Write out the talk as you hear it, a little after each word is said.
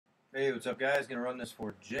Hey, what's up, guys? Gonna run this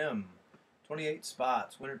for Jim. 28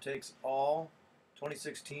 spots. Winner takes all.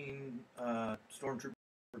 2016 Stormtrooper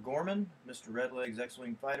Gorman, Mr. Redlegs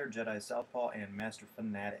X-Wing Fighter, Jedi Southpaw, and Master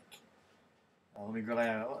Fanatic.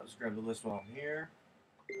 Let's grab the list while I'm here.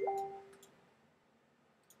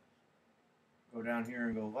 Go down here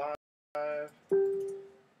and go live.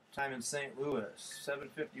 Time in St. Louis,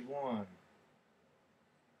 7:51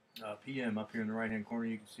 p.m. Up here in the right-hand corner,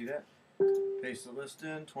 you can see that. Paste the list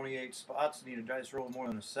in. 28 spots. Need a dice roll more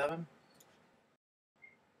than a 7.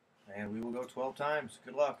 And we will go 12 times.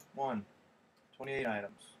 Good luck. 1. 28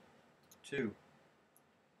 items. 2.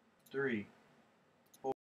 3.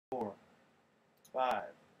 4. 5.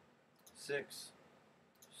 6.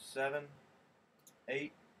 7.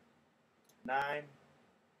 8. 9.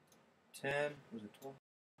 10. Was it 12?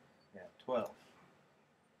 Yeah, 12.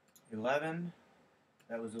 11.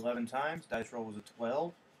 That was 11 times. Dice roll was a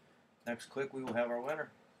 12. Next click, we will have our winner.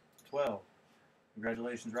 12.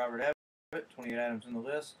 Congratulations, Robert Abbott. 28 items in the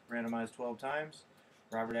list. Randomized 12 times.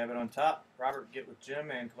 Robert Abbott on top. Robert, get with Jim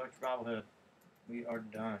and collect your bobblehead. We are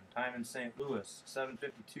done. Time in St. Louis,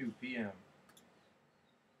 7:52 p.m.